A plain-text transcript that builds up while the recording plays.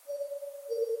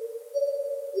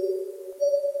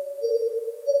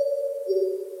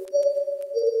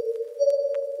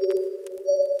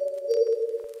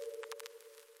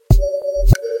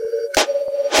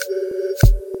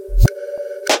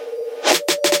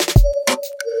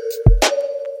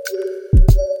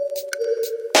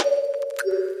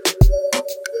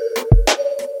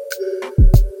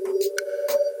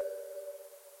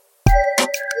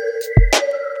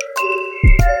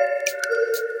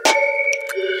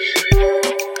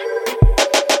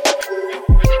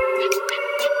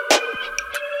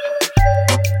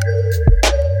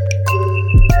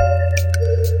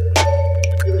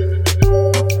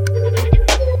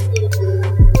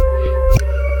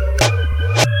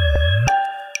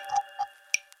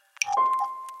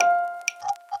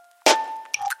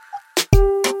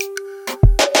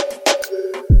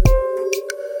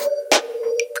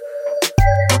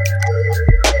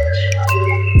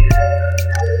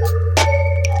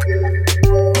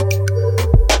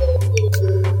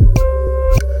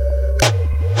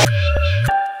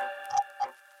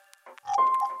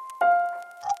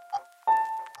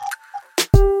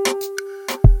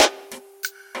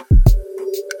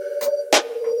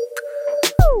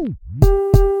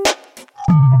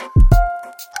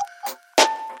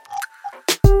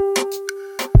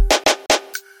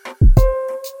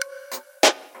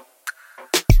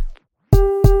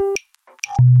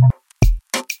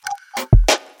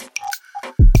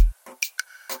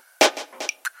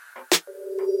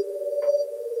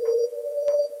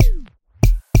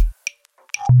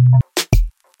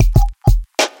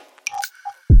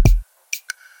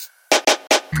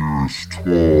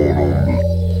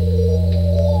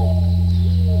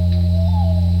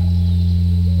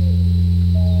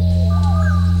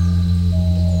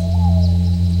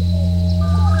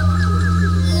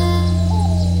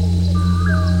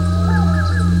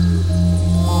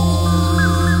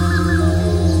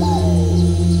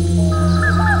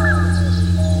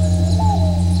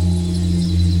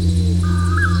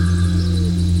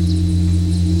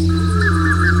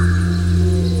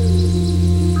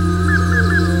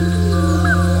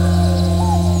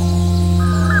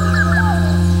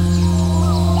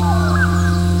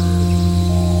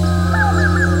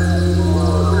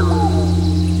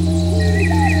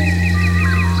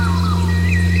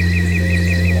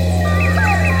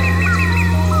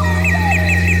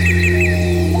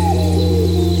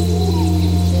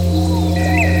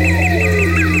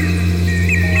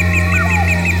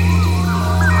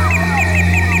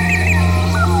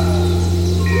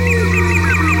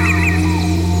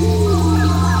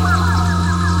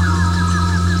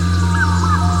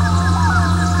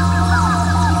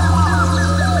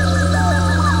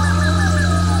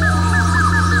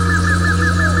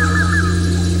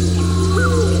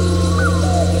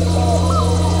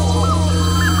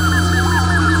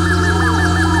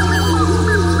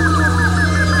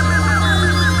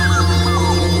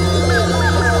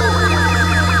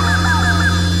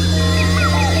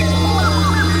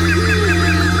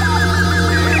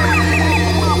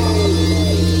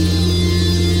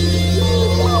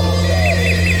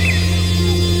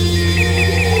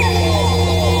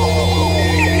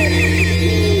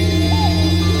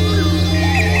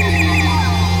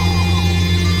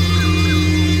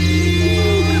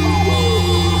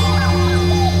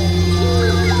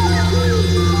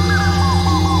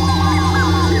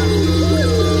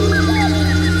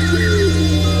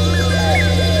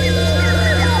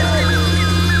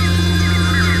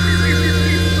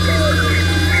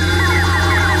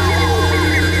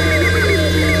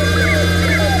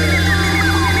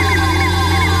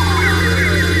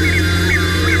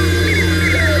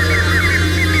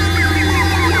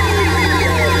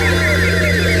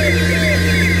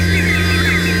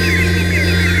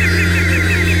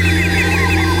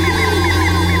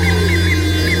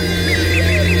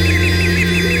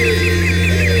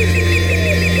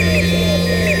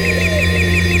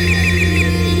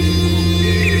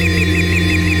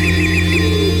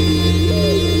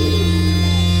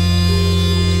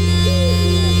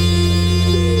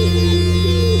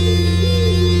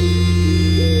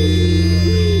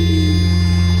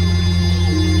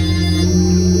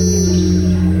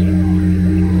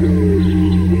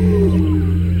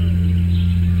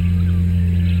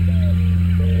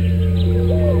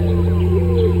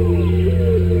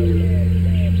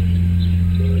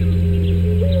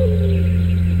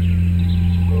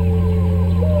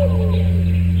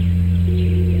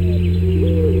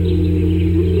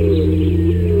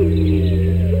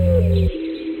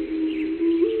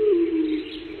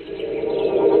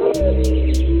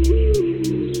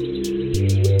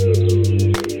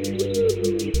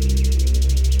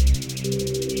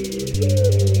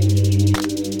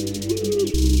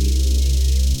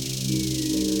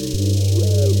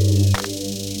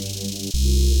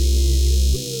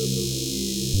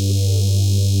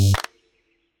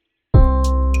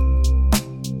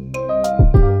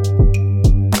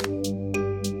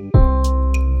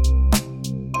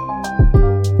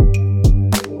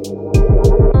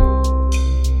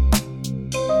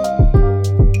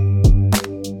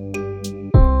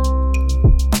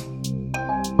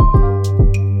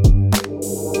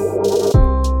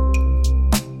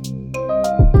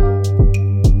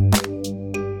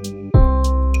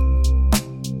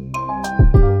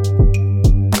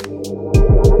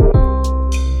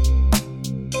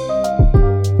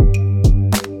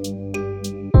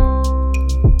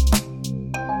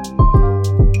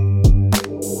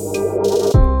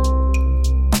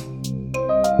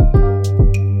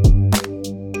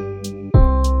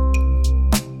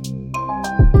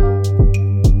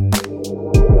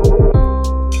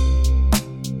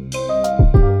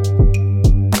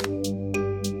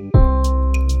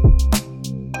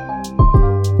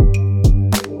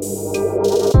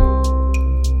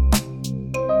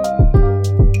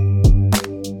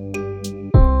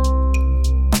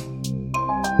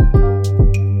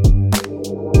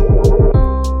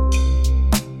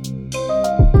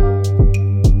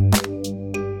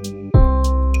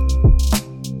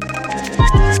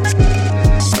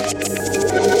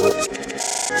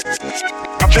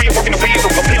years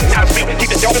of appeal, not a spill. Keep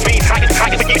the dopamine high,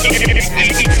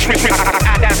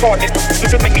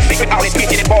 this make me sick with all that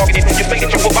bitching and bargaining. You say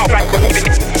that you were all right, but moving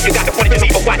it. You got the funny to me,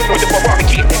 but watch for the Ferrari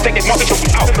kid. Take that monkey, show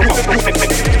you out.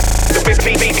 The whip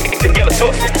me, the yellow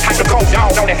tusk. Hydrocone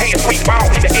down on the hand, sweet round.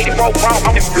 The 84 round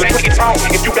on this black wicked round.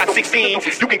 If you got 16,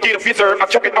 you can get a visitor. I'm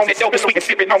choking on that dope, sweet and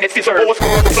sipping on that scissor. Boys,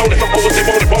 floating some boys, they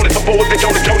rolling some boys. They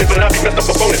Jonas, but I be messed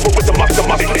up a bonus. But with the muffin,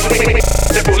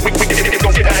 that boys, we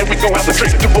gon' get high and we gon' have the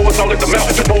trick. Two boys all in the mouth,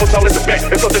 two boys all in the back.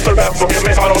 And so they serve out for him,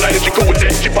 man. I don't like that, she cool with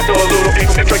that. She fucked up a little bit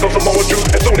and drank on some more juice.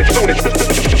 As soon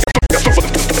as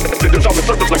there's all the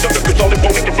surface like Dr. Cause all it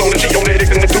won't get flown. And she on that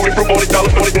and the two it $40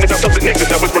 for it. And it's up to niggas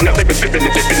that was from now. They've been sipping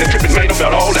and dipping and tripping, man. I'm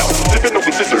about all out. Sipping on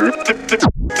some scissor,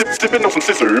 sipping on some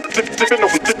scissor, sipping on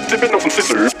some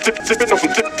scissor, sipping on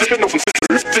some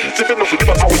give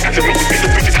up always got to meet the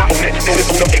bitches hot on that. Know this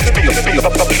on the X appeal,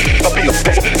 like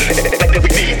that we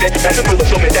need that. That's a real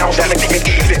slow me down, sound like demon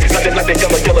easy. Nothing like that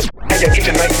yellow. And your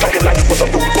kitchen like talking like it was a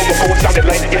food. Before it sounded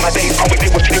like in my days, all we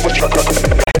did was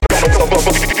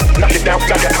knock it down,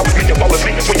 knock it out, when you're all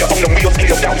asleep, when you're on the wheels, in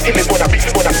your down, in this what I beat,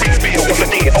 feel, once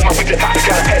again, on my weekly high,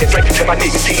 gotta have it, drink till my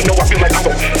niggas, you know I feel like I'm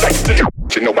gon' like,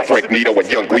 you know my Frank Nito and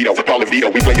Young Guido, Paul and Vito,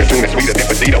 we play a tune that's sweeter than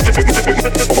Petito, we'll put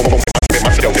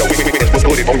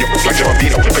it on your like John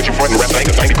Vito, cause you frontin' rap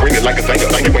singer, sing it, cream it like a singer,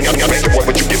 you ain't I'm your boy,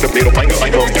 but you get the middle finger,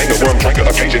 like banger, worm drinker,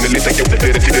 occasionally take your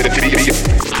titty,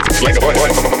 like a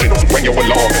bring your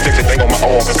alarm, sexy thing on my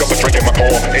arm, a cup of drink in my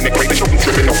arm, and the crazy show,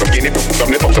 tripping on some guinea, some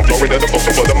nipples, some Florida, the folks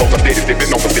for the most, I'm steady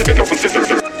sipping on some scissors.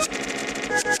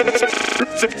 Sipping on some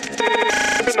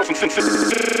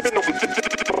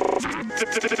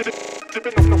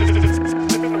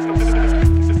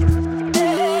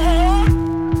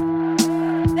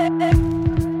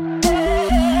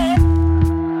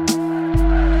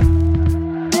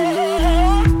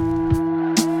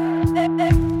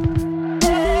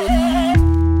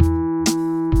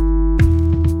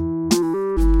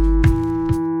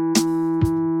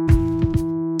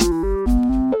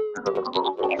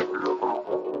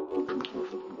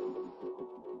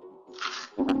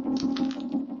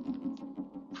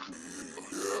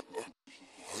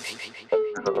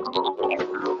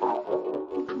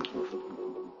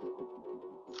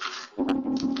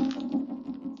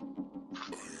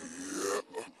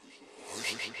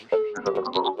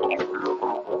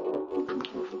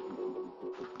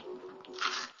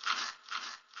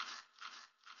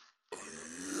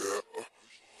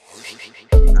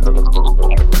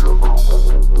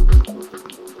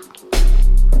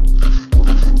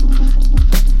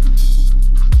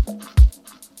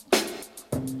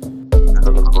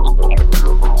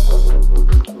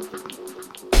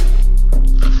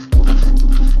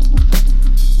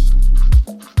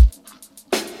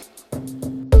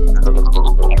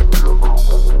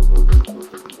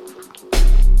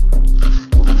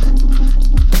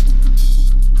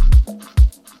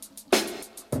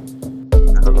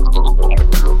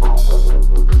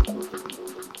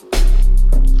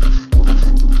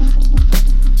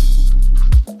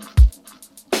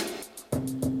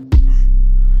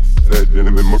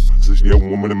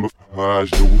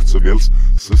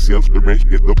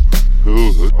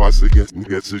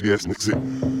Yes, Nixie.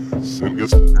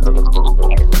 Singles.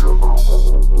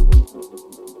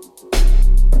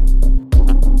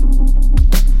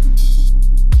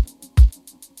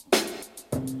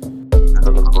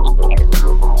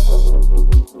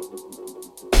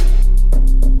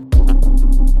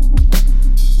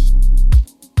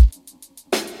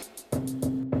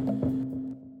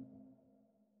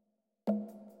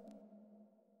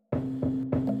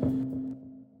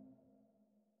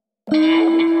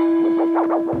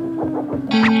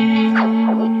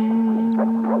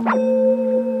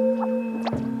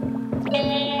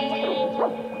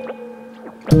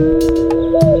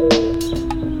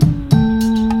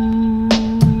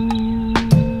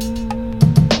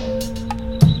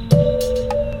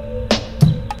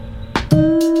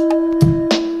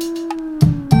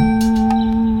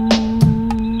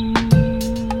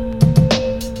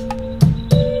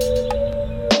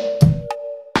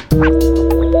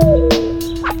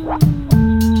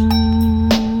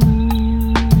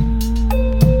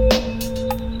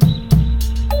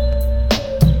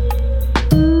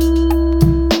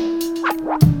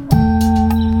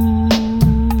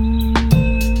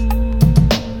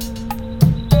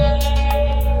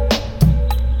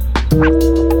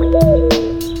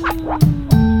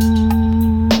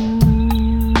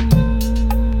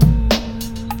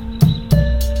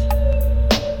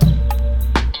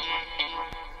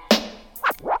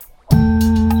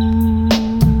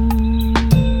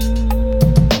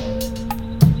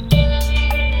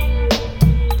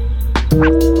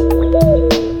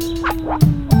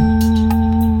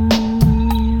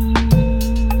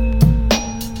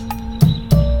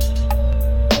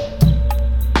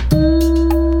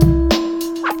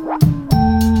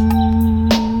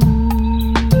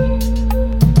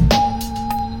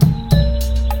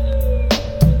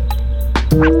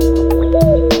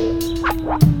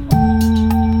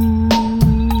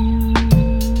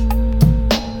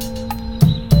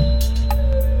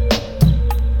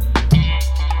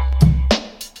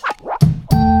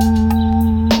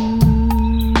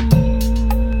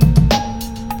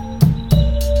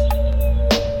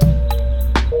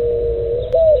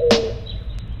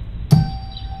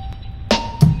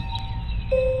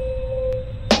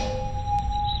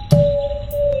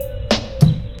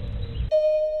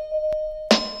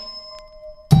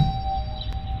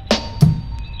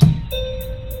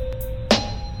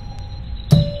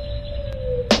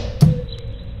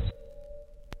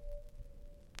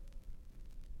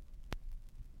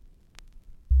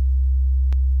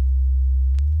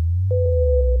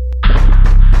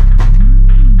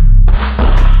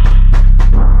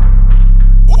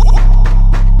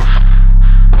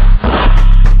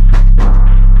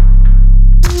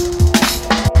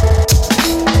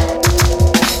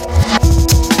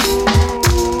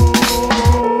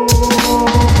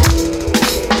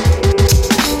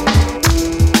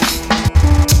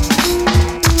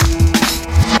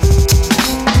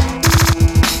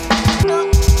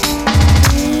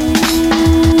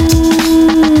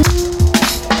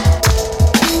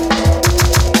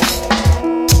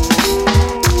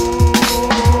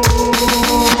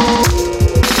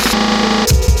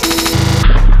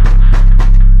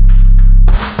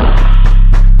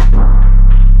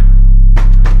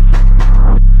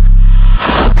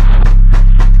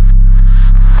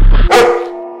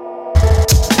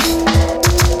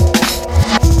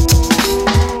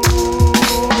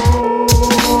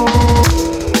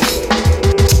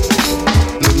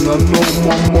 I know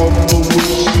my mother when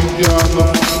she got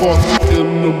a fuck in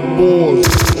the boys.